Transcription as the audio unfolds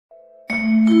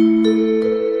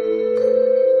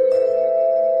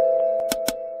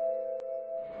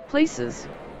places.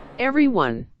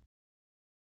 Everyone.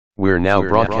 We're now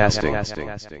broadcasting.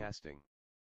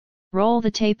 Roll the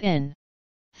tape in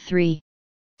 3,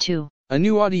 2. A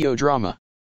new audio drama.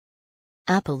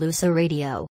 Appaloosa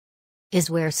Radio is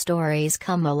where stories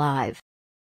come alive.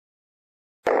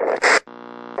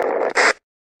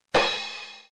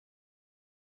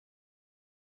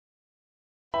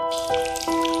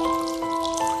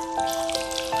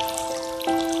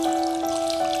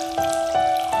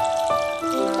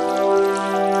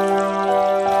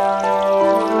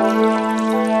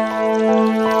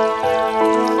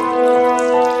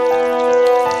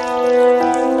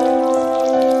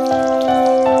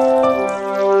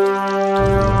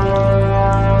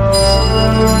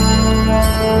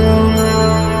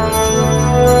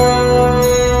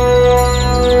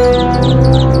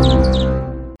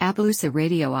 Appaloosa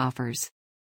Radio offers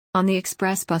On the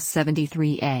Express Bus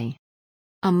 73A,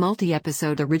 a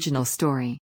multi-episode original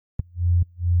story.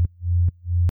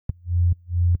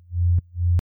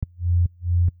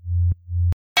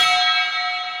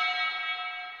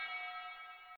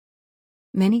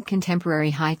 Many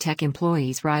contemporary high-tech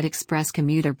employees ride express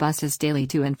commuter buses daily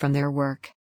to and from their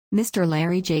work. Mr.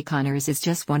 Larry J. Connors is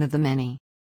just one of the many.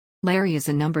 Larry is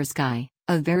a numbers guy,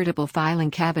 a veritable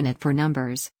filing cabinet for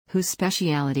numbers, whose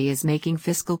specialty is making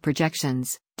fiscal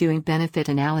projections, doing benefit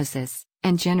analysis,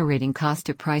 and generating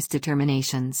cost-to-price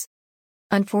determinations.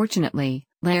 Unfortunately,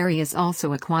 Larry is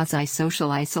also a quasi-social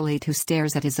isolate who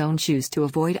stares at his own shoes to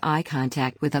avoid eye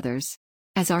contact with others.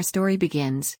 As our story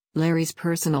begins, Larry's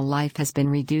personal life has been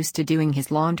reduced to doing his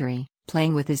laundry,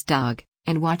 playing with his dog,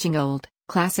 and watching old,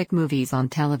 classic movies on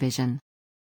television.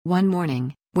 One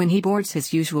morning, when he boards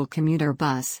his usual commuter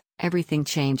bus, everything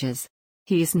changes.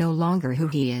 He is no longer who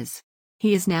he is.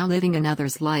 He is now living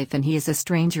another's life and he is a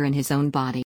stranger in his own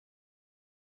body.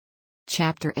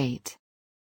 Chapter 8.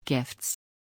 Gifts.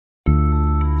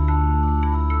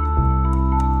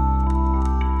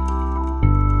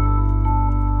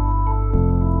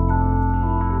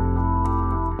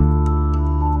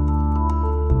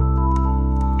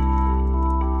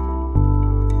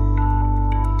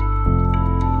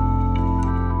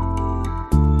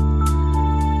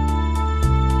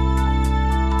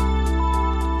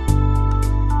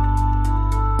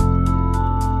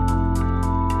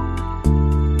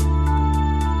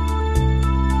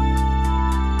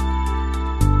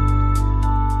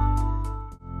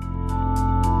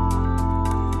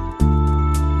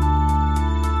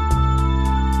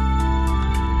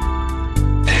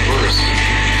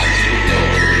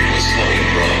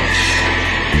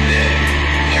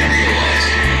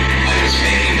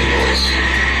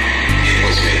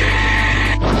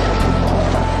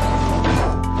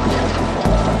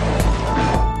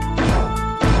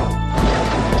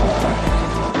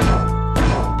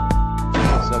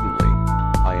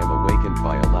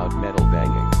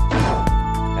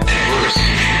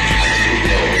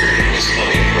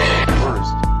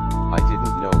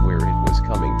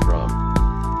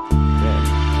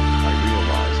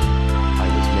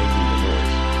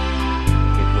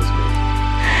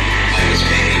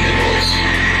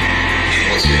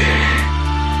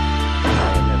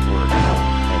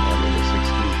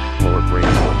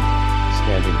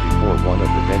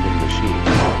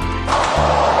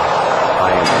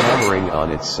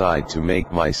 Side to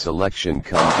make my selection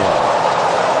come down.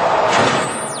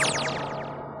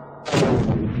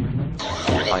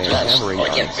 I am hammering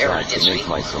on its side to make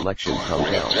my selection come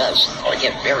down. Or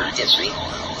get very dizzy.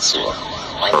 So,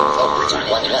 I move over to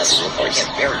one less or get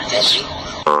very dizzy.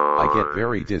 I get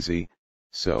very dizzy,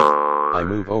 so I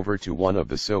move over to one of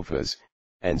the sofas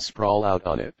and sprawl out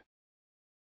on it.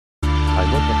 I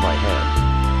look at my hand.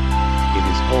 It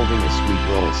is holding a sweet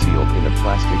roll sealed in a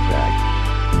plastic bag.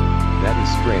 That is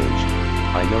strange,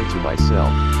 I know to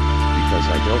myself, because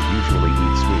I don't usually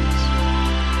eat sweets.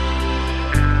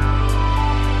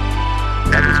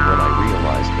 That is when I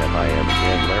realized that I am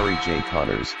again Larry J.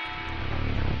 Connors.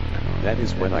 That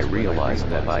is when I realized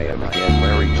that I am again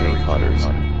Larry J. Connors.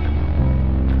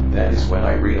 That is when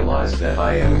I realized that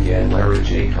I am again Larry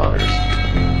J. Connors.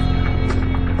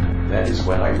 That is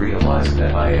when I realized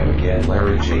that I am again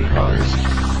Larry J. Connors.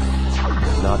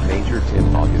 Not Major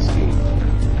Tim Augustine.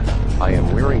 I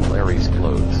am wearing Larry's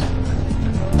clothes.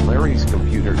 Larry's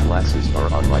computer glasses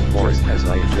are on my forehead as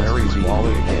I adjust Larry's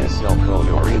wallet and cell phone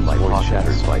are in my pocket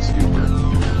shatters my stupor.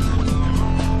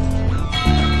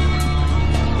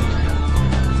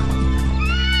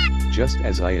 Just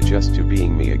as I adjust to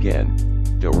being me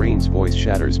again, Doreen's voice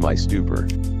shatters my stupor.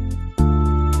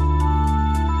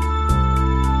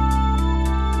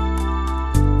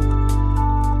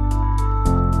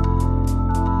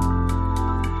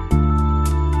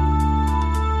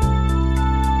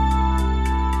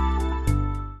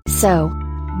 So,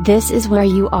 this is where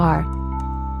you are.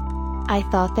 I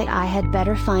thought that I had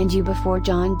better find you before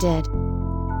John did.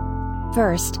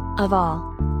 First of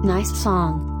all, nice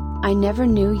song. I never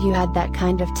knew you had that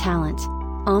kind of talent.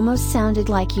 Almost sounded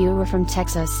like you were from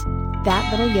Texas. That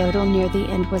little yodel near the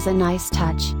end was a nice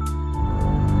touch.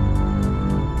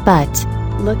 But,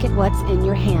 look at what's in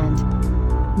your hand.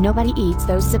 Nobody eats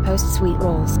those supposed sweet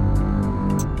rolls.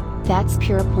 That's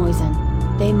pure poison.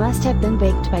 They must have been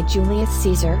baked by Julius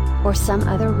Caesar, or some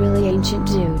other really ancient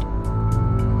dude.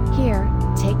 Here,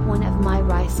 take one of my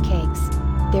rice cakes.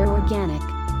 They're organic.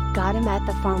 Got 'em at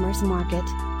the farmer's market,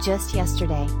 just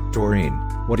yesterday. Doreen,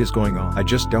 what is going on? I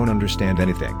just don't understand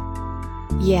anything.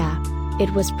 Yeah,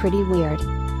 it was pretty weird.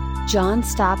 John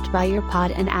stopped by your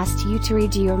pod and asked you to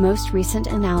read your most recent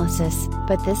analysis,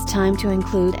 but this time to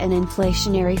include an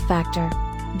inflationary factor.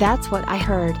 That's what I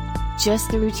heard.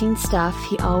 Just the routine stuff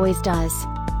he always does.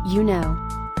 You know.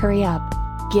 Hurry up.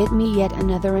 Get me yet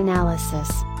another analysis.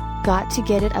 Got to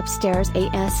get it upstairs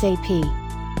ASAP.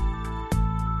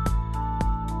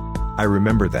 I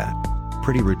remember that.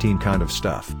 Pretty routine kind of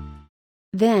stuff.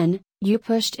 Then, you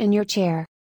pushed in your chair,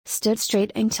 stood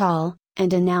straight and tall,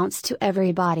 and announced to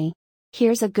everybody.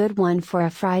 Here's a good one for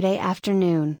a Friday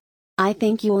afternoon. I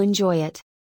think you'll enjoy it.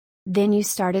 Then you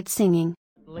started singing.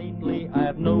 Lately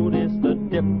I've noticed a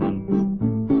difference,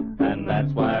 and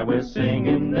that's why we're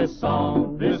singing this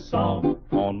song, this song.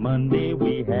 On Monday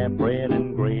we have bread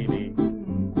and gravy.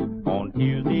 On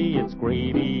Tuesday it's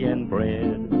gravy and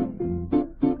bread.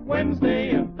 Wednesday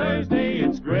and Thursday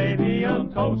it's gravy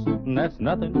on toast, and that's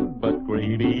nothing but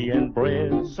gravy and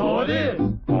bread. So it is.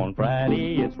 On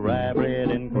Friday it's rye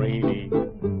bread and gravy.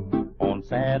 On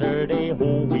Saturday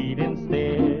whole wheat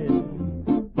instead.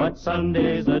 But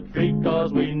Sunday's a treat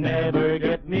 'cause we never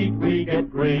get meat, we get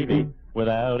gravy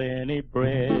without any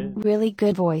bread. Really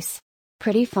good voice.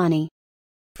 Pretty funny.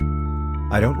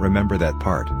 I don't remember that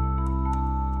part.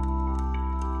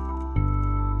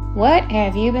 What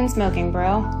have you been smoking,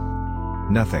 bro?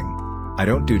 Nothing. I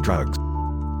don't do drugs.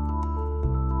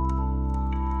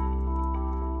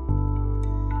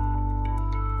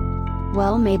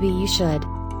 Well, maybe you should.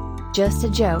 Just a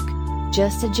joke.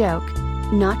 Just a joke.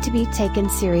 Not to be taken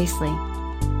seriously.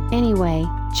 Anyway,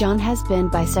 John has been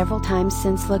by several times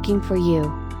since looking for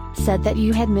you. Said that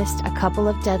you had missed a couple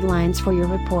of deadlines for your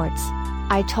reports.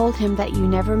 I told him that you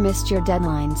never missed your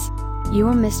deadlines. You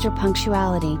were Mr.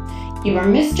 Punctuality. You are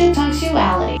Mr.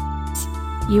 Punctuality.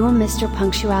 You were Mr.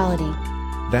 Punctuality.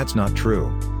 That's not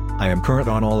true. I am current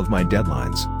on all of my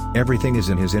deadlines. Everything is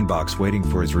in his inbox waiting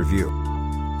for his review.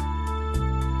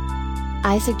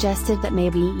 I suggested that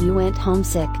maybe you went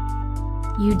homesick.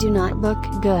 You do not look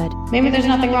good. Maybe there's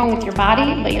nothing wrong with your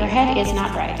body, but your head is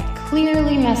not right.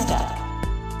 Clearly messed up.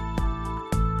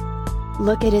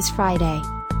 Look, it is Friday.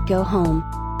 Go home.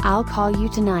 I'll call you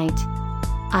tonight.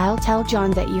 I'll tell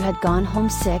John that you had gone home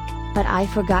sick, but I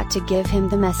forgot to give him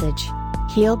the message.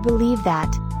 He'll believe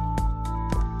that.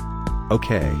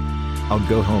 Okay. I'll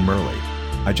go home early.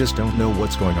 I just don't know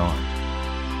what's going on.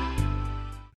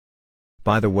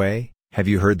 By the way, have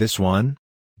you heard this one?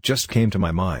 Just came to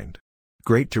my mind.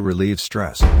 Great to relieve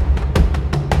stress.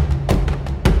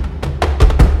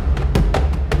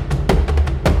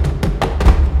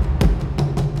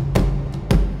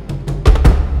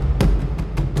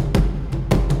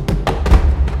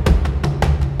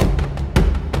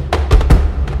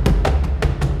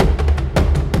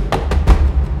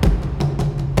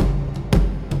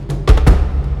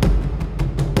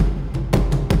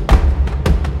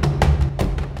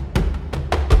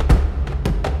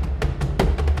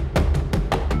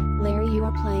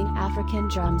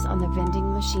 Drums on the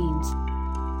vending machines.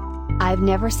 I've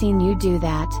never seen you do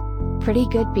that. Pretty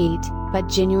good beat, but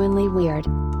genuinely weird.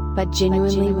 But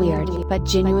genuinely weird. But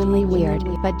genuinely weird.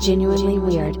 But genuinely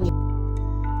weird.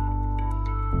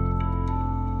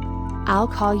 I'll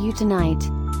call you tonight.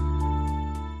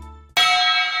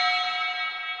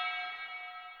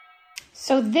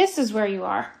 So this is where you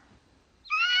are.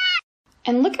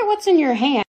 And look at what's in your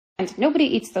hand. Nobody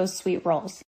eats those sweet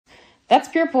rolls. That's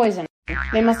pure poison.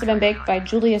 They must have been baked by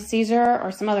Julius Caesar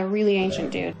or some other really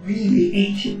ancient dude.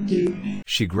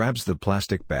 She grabs the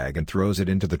plastic bag and throws it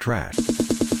into the trash.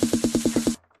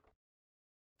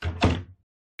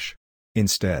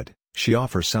 Instead, she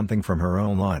offers something from her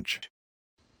own lunch.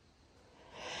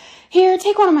 Here,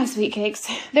 take one of my sweet cakes.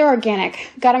 They're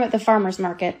organic. Got them at the farmer's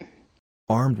market.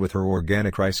 Armed with her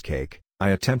organic rice cake, I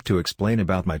attempt to explain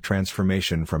about my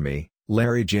transformation from me,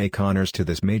 Larry J. Connors, to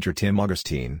this Major Tim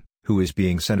Augustine, who is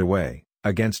being sent away,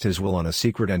 against his will on a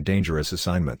secret and dangerous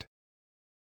assignment.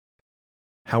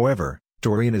 However,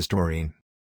 Doreen is Doreen.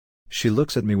 She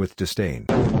looks at me with disdain.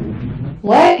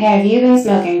 What have you been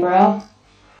smoking, bro?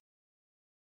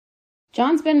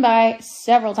 John's been by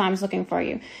several times looking for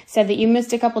you. Said that you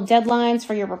missed a couple deadlines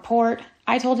for your report.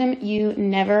 I told him you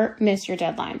never miss your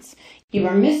deadlines. You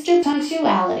are Mr.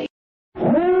 Punctuality.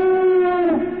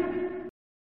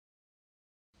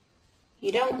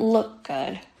 You don't look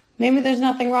good. Maybe there's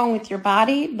nothing wrong with your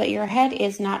body, but your head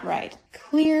is not right.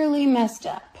 Clearly messed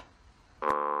up.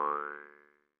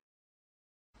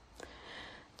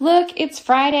 Look, it's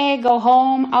Friday. Go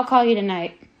home. I'll call you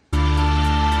tonight.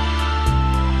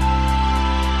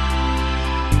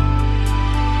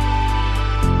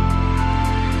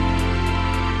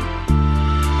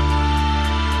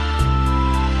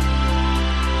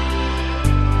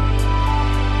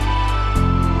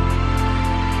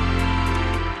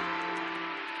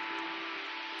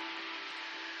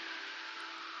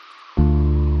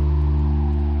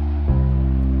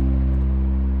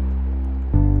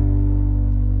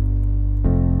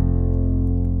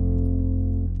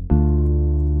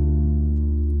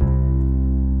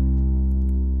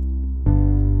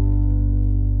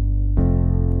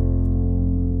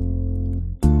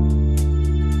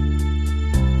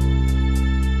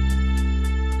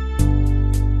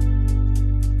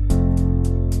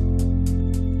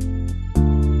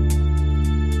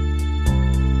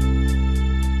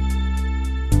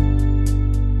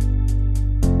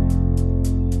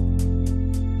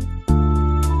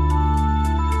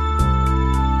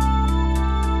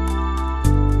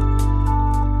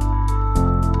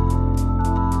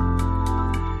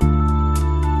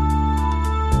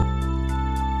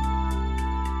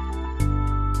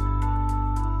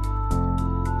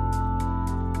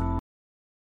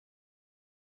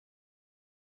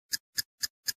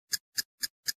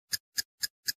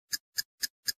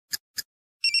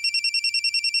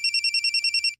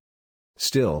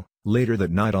 Still, later that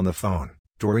night on the phone,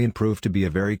 Doreen proved to be a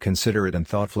very considerate and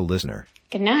thoughtful listener.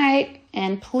 Good night,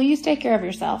 and please take care of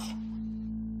yourself.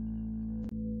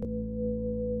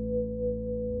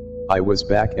 I was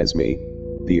back as me,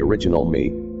 the original me,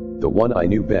 the one I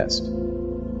knew best.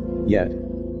 Yet,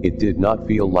 it did not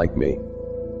feel like me.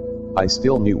 I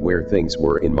still knew where things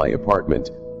were in my apartment,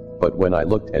 but when I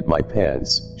looked at my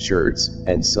pants, shirts,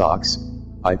 and socks,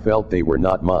 I felt they were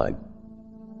not mine.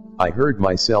 I heard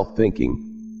myself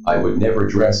thinking, I would never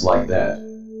dress like that.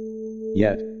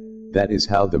 Yet, that is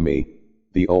how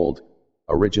the old,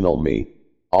 original me,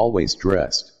 always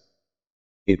dressed.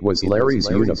 It was Larry's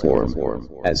uniform,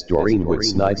 as Doreen would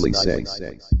snidely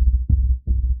say.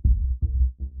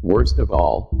 Worst of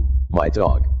all, my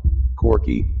dog,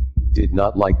 Corky, did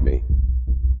not like me.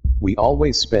 We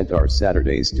always spent our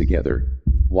Saturdays together,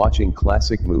 watching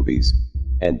classic movies,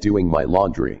 and doing my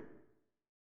laundry.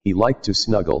 He liked to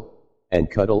snuggle, and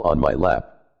cuddle on my lap.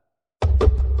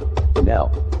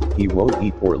 Now, he won't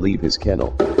eat or leave his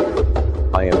kennel.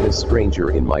 I am a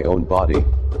stranger in my own body,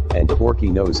 and Corky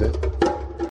knows it.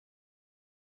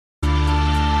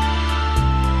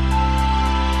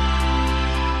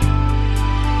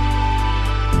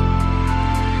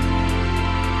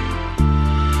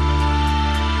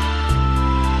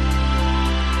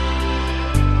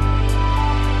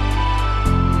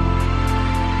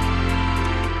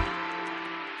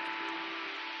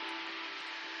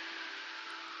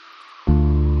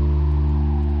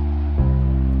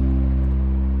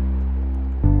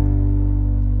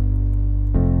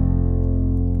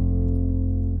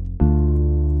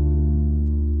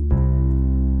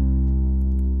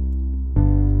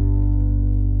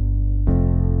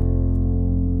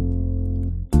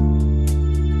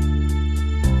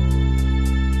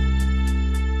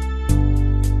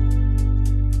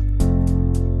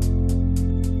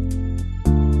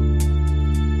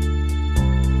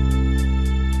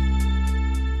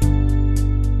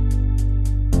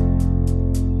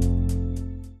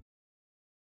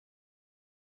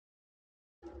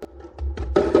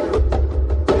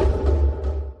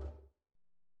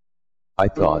 I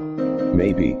thought,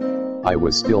 maybe, I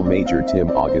was still Major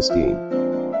Tim Augustine.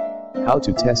 How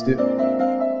to test it?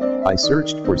 I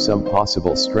searched for some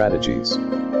possible strategies.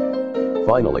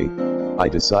 Finally, I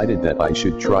decided that I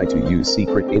should try to use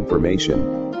secret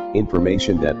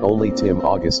information that only Tim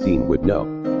Augustine would know.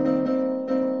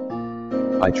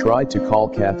 I tried to call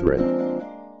Catherine.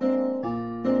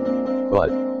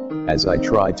 But, as I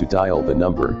tried to dial the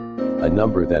number, a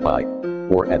number that I,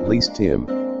 or at least Tim,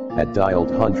 had dialed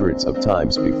hundreds of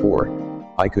times before,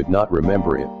 I could not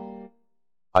remember it.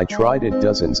 I tried it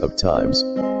dozens of times,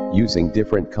 using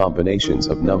different combinations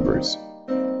of numbers.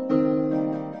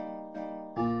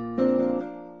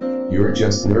 You're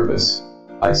just nervous,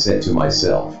 I said to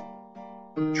myself.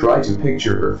 Try to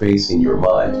picture her face in your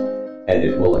mind, and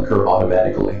it will occur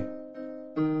automatically.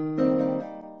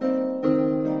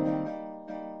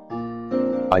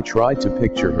 I tried to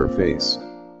picture her face.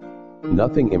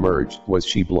 Nothing emerged. Was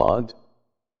she blonde?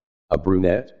 A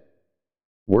brunette?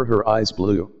 Were her eyes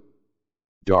blue?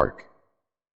 Dark?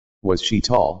 Was she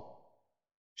tall?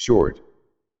 Short?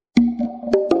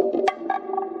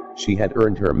 She had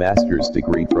earned her master's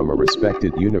degree from a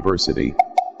respected university,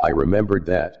 I remembered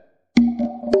that.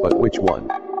 But which one?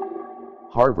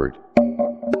 Harvard?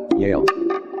 Yale?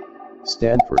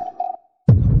 Stanford?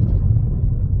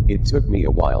 It took me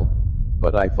a while,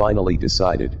 but I finally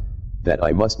decided that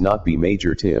I must not be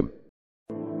Major Tim.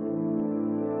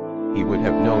 He would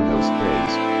have known those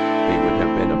things, they would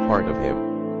have been a part of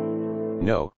him.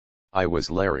 No, I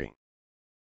was Larry.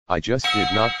 I just did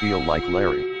not feel like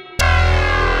Larry.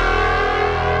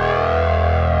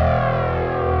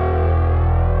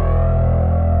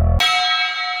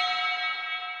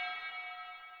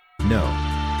 No,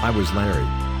 I was Larry.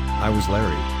 I was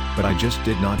Larry, but I just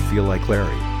did not feel like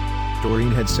Larry.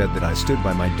 Doreen had said that I stood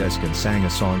by my desk and sang a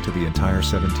song to the entire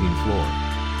 17th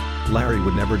floor. Larry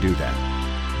would never do that.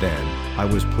 Then, I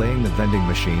was playing the vending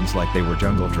machines like they were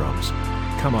jungle drums.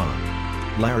 Come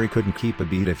on. Larry couldn't keep a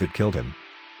beat if it killed him.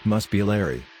 Must be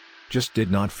Larry. Just did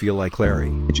not feel like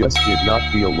Larry. Just did not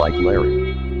feel like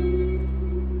Larry.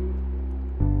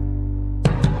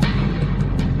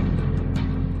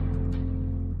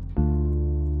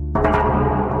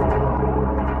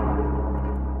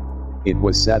 It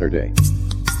was Saturday.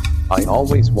 I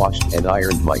always washed and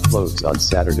ironed my clothes on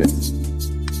Saturday.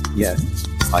 Yet,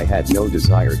 I had no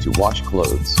desire to wash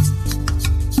clothes.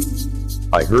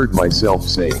 I heard myself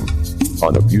saying,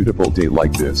 on a beautiful day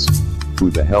like this,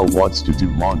 who the hell wants to do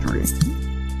laundry?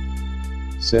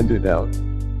 Send it out.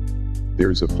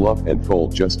 There's a fluff and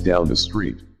fold just down the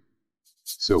street.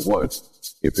 So what,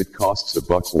 if it costs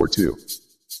 $1 or $2?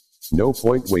 No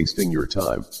point wasting your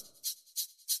time.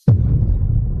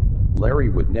 Larry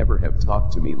would never have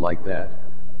talked to me like that.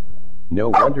 No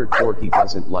wonder Corky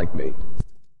doesn't like me.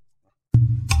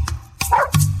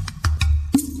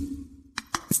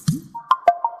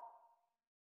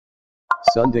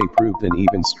 Sunday proved an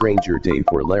even stranger day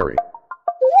for Larry.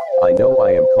 I know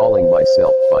I am calling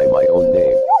myself by my own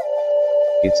name.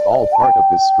 It's all part of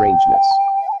this strangeness.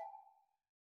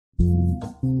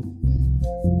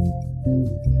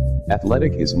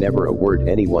 Athletic is never a word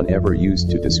anyone ever used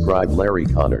to describe Larry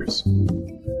Connors.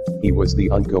 He was the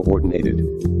uncoordinated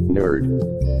nerd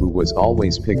who was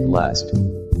always picked last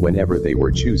whenever they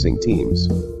were choosing teams.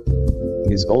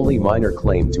 His only minor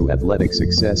claim to athletic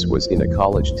success was in a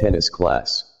college tennis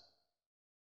class.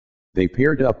 They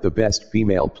paired up the best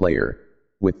female player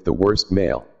with the worst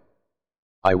male.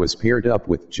 I was paired up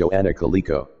with Joanna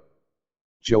Calico.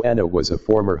 Joanna was a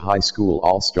former high school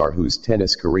all-star whose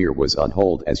tennis career was on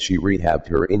hold as she rehabbed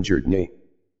her injured knee.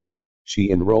 She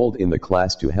enrolled in the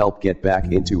class to help get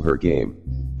back into her game.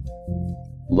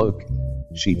 Look,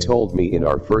 she told me in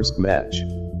our first match.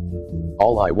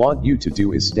 All I want you to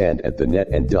do is stand at the net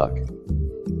and duck.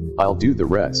 I'll do the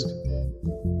rest.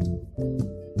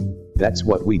 That's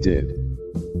what we did.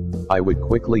 I would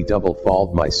quickly double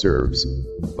fault my serves,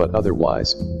 but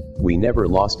otherwise, we never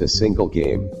lost a single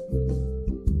game.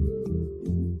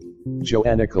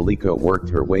 Joanna Calico worked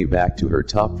her way back to her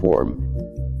top form,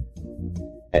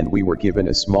 and we were given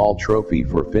a small trophy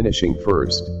for finishing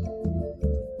first.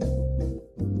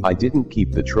 I didn't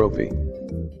keep the trophy.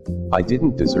 I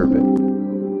didn't deserve it.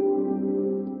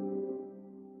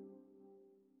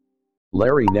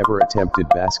 Larry never attempted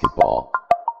basketball.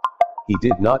 He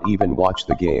did not even watch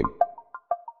the game.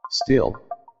 Still,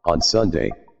 on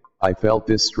Sunday, I felt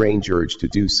this strange urge to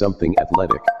do something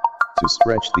athletic, to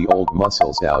stretch the old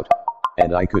muscles out,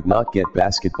 and I could not get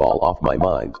basketball off my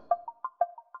mind.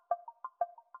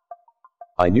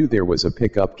 I knew there was a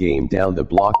pickup game down the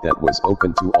block that was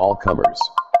open to all comers.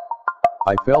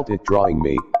 I felt it drawing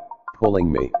me,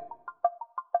 pulling me.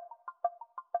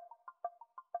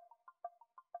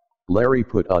 Larry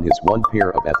put on his one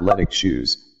pair of athletic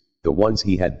shoes, the ones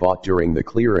he had bought during the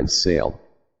clearance sale,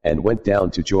 and went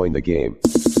down to join the game.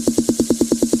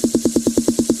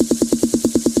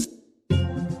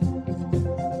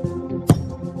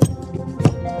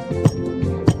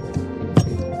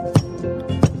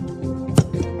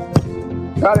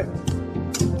 Got it.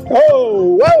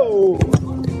 Oh, whoa!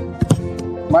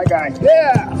 My guy,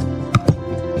 yeah!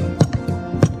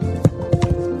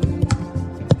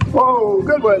 Oh,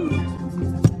 good one.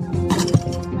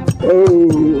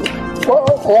 Oh,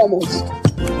 almost.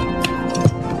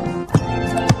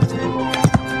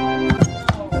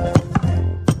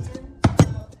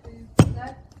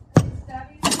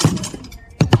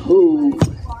 Ooh.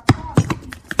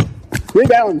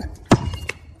 Rebound.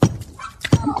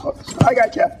 I'm close. I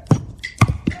got you.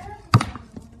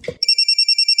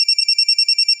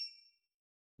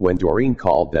 When Doreen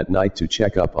called that night to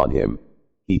check up on him,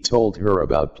 he told her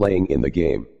about playing in the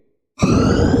game.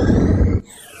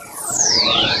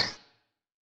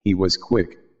 He was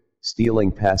quick,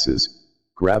 stealing passes,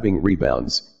 grabbing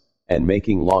rebounds, and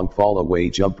making long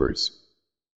fall-away jumpers.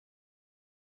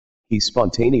 He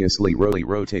spontaneously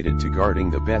rotated to guarding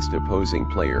the best opposing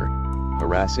player,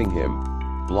 harassing him,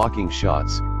 blocking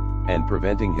shots, and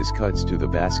preventing his cuts to the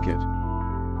basket.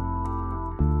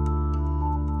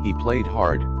 He played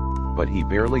hard, but he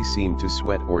barely seemed to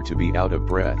sweat or to be out of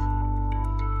breath.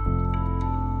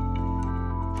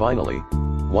 Finally,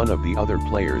 one of the other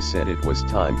players said it was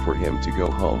time for him to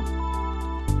go home.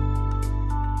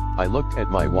 I looked at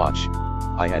my watch.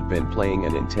 I had been playing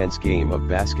an intense game of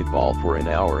basketball for an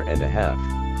hour and a half.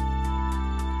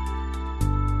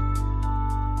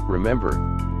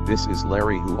 Remember, this is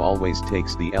Larry, who always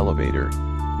takes the elevator,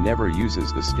 never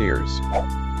uses the stairs.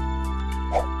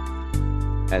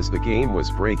 As the game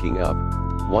was breaking up,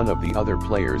 one of the other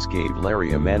players gave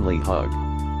Larry a manly hug.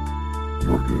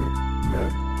 You're good,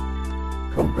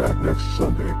 man. Come back next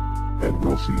Sunday, and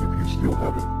we'll see if you still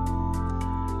have it.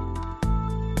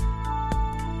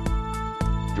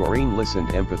 Doreen listened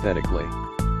empathetically.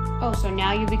 Oh, so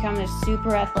now you become this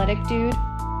super athletic dude?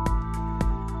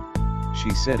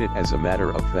 She said it as a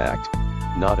matter of fact,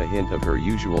 not a hint of her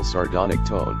usual sardonic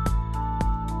tone.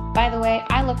 By the way,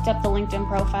 I looked up the LinkedIn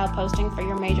profile posting for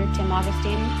your major, Tim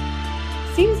Augustine.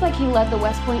 Seems like he led the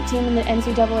West Point team in the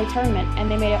NCAA tournament,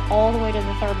 and they made it all the way to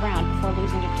the third round before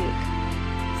losing to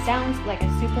Duke. Sounds like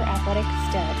a super athletic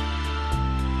stud.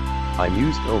 I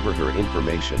mused over her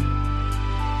information.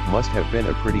 Must have been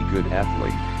a pretty good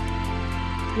athlete.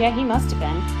 Yeah, he must have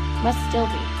been. Must still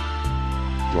be.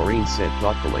 Doreen said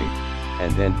thoughtfully,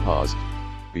 and then paused,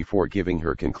 before giving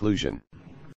her conclusion.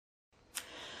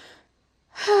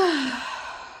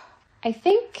 I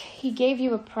think he gave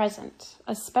you a present,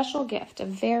 a special gift, a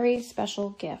very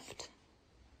special gift.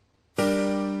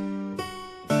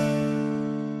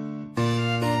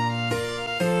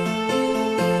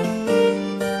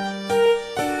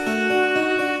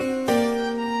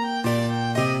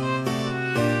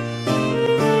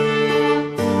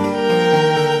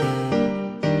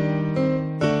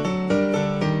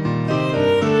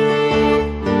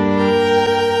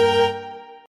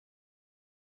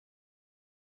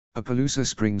 Appaloosa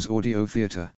Springs Audio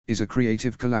Theater is a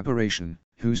creative collaboration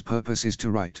whose purpose is to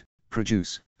write,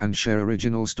 produce, and share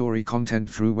original story content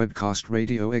through webcast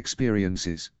radio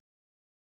experiences.